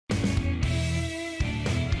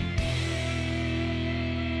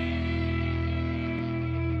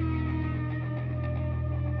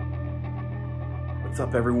What's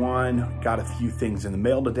up, everyone? Got a few things in the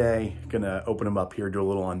mail today. Gonna open them up here, do a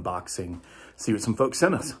little unboxing, see what some folks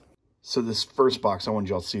sent us. So this first box, I want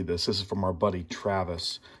y'all to see this. This is from our buddy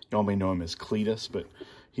Travis. Y'all may know him as Cletus, but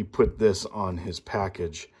he put this on his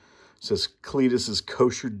package. It says Cletus's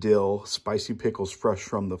kosher dill, spicy pickles fresh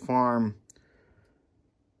from the farm.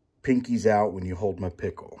 Pinky's out when you hold my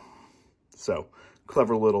pickle. So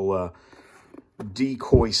clever little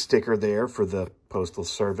decoy sticker there for the Postal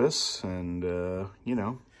Service, and you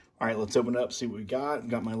know. All right, let's open it up, see what we got.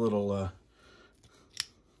 Got my little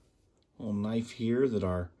knife here that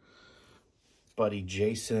our buddy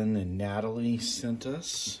Jason and Natalie sent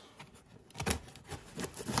us.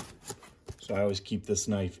 So I always keep this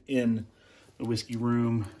knife in the whiskey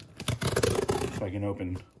room so I can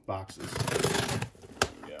open boxes. There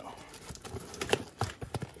we go.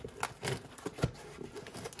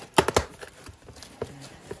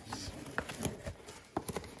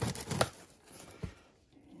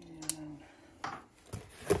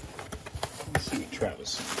 Let's see what Travis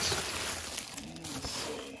sent. Let's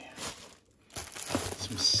see.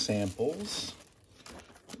 Some samples.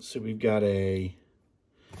 So we've got a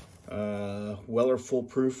Weller Full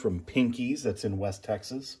Proof from Pinky's. That's in West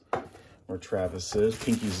Texas, where Travis is.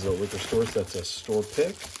 Pinky's is a liquor store, so that's a store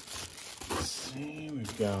pick. Let's see,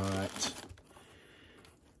 we've got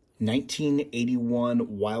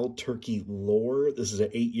 1981 Wild Turkey Lore. This is an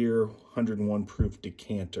 8-year, 101 proof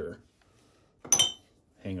decanter.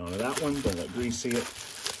 Hang on to that one. Don't let Grease see it.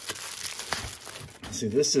 See,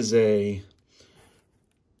 this is a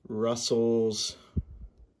Russell's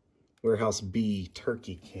Warehouse B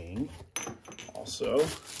Turkey King. Also,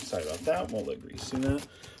 sorry about that. Won't let Grease see that.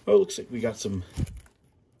 Oh, it looks like we got some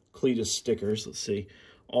Cletus stickers. Let's see.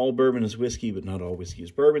 All bourbon is whiskey, but not all whiskey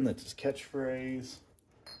is bourbon. That's his catchphrase.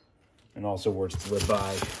 And also words to live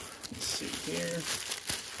by. Let's see here.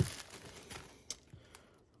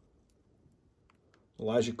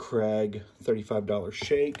 Elijah Craig, $35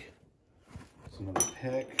 shake. That's another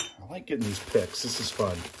pick. I like getting these picks. This is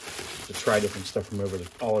fun to try different stuff from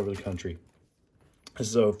all over the country. This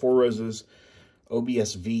is a Four Roses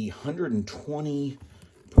OBSV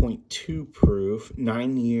 120.2 proof,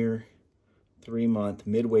 9-year, 3-month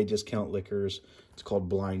Midway discount liquors. It's called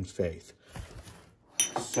Blind Faith.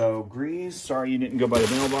 So, Grease, sorry you didn't go by the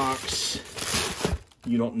mailbox.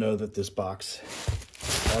 You don't know that this box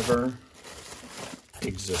ever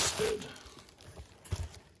existed.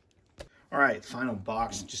 All right, final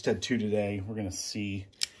box. Just had 2 today. We're gonna see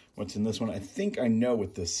what's in this one. I think I know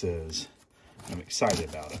what this is. I'm excited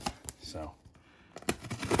about it. So,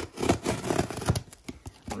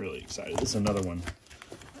 I'm really excited. This is another one.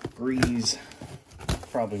 Grease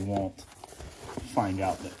probably won't find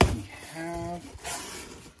out that we have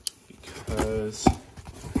because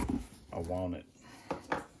I want it.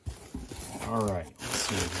 All right, let's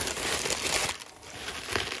see.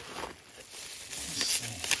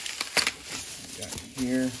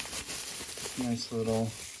 Here, nice little,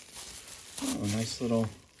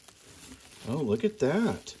 oh, look at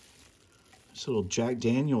that. This little Jack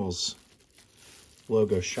Daniels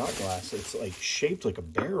logo shot glass. It's like shaped like a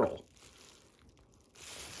barrel.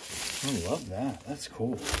 I love that. That's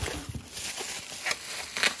cool.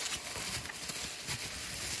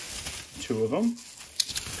 2 of them.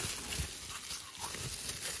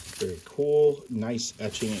 Very cool. Nice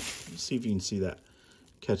etching. Let's see if you can see that.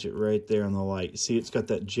 Catch it right there on the light. See, it's got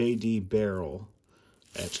that JD barrel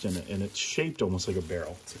etched in it, and it's shaped almost like a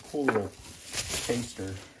barrel. It's a cool little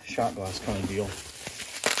taster, shot glass kind of deal. I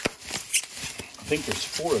think there's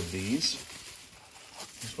 4 of these.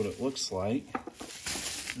 That's what it looks like.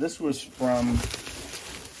 This was from,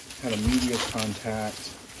 had a media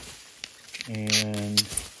contact, and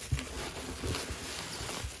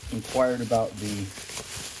inquired about the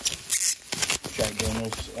Jack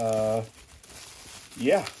Daniels.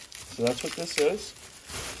 Yeah, so that's what this is.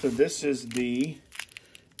 So this is the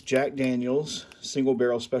Jack Daniels Single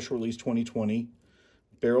Barrel Special Release 2020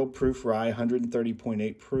 Barrel Proof Rye,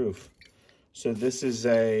 130.8 proof. So this is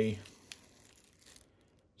a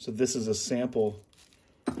sample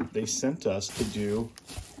they sent us to do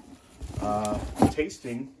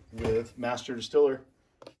tasting with Master Distiller.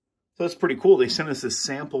 So that's pretty cool. They sent us this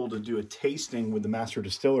sample to do a tasting with the Master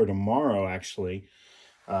Distiller tomorrow, actually,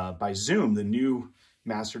 by Zoom, the new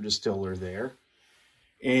Master Distiller there,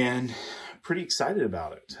 and pretty excited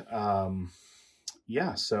about it.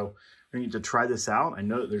 Yeah, so we need to try this out. I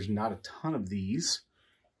know that there's not a ton of these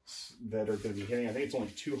that are going to be hitting. I think it's only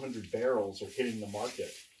 200 barrels are hitting the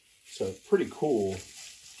market, so pretty cool.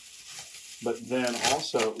 But then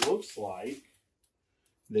also it looks like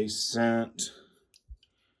they sent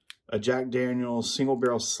a Jack Daniel's single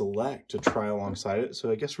barrel select to try alongside it. So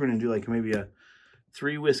I guess we're going to do like maybe a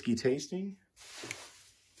 3 whiskey tasting,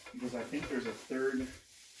 because I think there's a third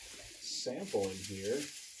sample in here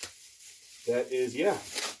that is, yeah,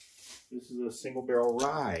 this is a single barrel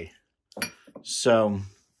rye. So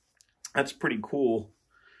that's pretty cool,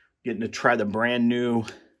 getting to try the brand new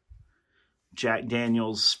Jack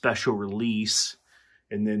Daniel's special release,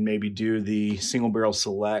 and then maybe do the single barrel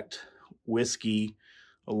select whiskey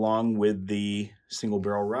along with the single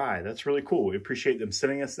barrel rye. That's really cool. We appreciate them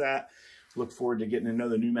sending us that. Look forward to getting to know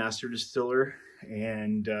the new master distiller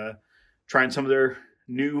and trying some of their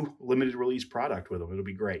new limited release product with them. It'll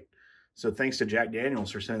be great. So thanks to Jack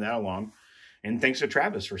Daniel's for sending that along. And thanks to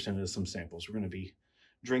Travis for sending us some samples. We're going to be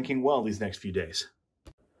drinking well these next few days.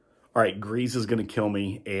 All right, Grease is going to kill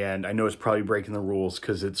me, and I know it's probably breaking the rules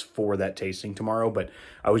because it's for that tasting tomorrow, but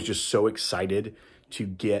I was just so excited to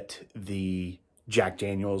get the Jack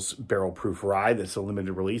Daniel's barrel proof rye that's a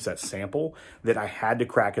limited release, that sample, that I had to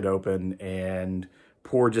crack it open and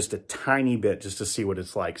pour just a tiny bit just to see what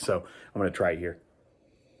it's like. So I'm going to try it here.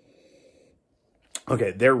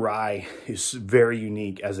 Okay, their rye is very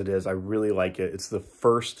unique as it is. I really like it. It's the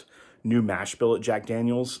first new mash bill at Jack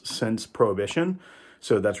Daniel's since Prohibition.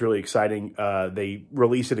 So that's really exciting. They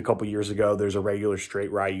released it a couple years ago. There's a regular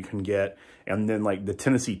straight rye you can get. And then like the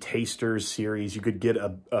Tennessee Tasters series, you could get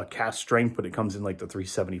a cast strength, but it comes in like the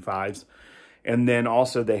 375s. And then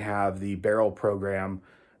also they have the barrel program.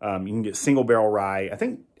 You can get single barrel rye, I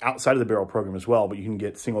think outside of the barrel program as well, but you can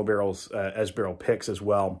get single barrels as barrel picks as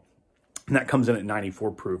well. And that comes in at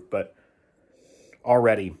 94 proof. But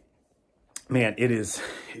already, man,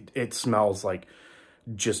 it smells like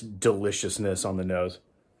just deliciousness on the nose.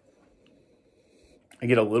 I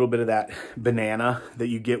get a little bit of that banana that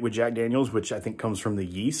you get with Jack Daniel's, which I think comes from the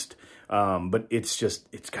yeast. But it's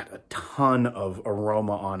got a ton of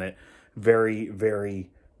aroma on it. Very, very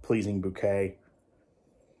pleasing bouquet.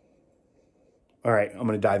 All right, I'm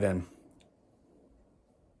going to dive in.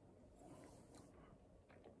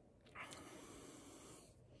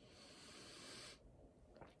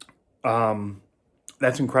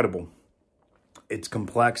 That's incredible. It's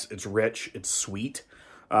complex, it's rich, it's sweet,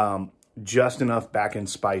 just enough back end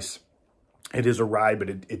spice. It is a rye, but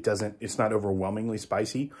it's not overwhelmingly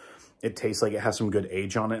spicy. It tastes like it has some good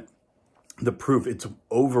age on it. The proof, it's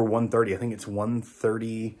over 130. I think it's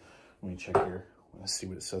 130. Let me check here. Let's see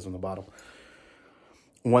what it says on the bottle.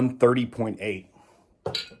 130.8.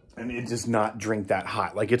 And it does not drink that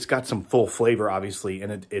hot. Like, it's got some full flavor, obviously,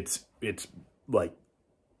 and it's like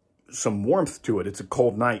some warmth to it. It's a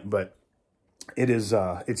cold night, but it is,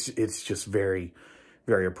 it's just very,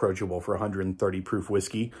 very approachable for 130 proof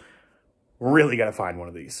whiskey. Really got to find one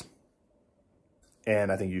of these.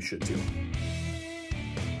 And I think you should too.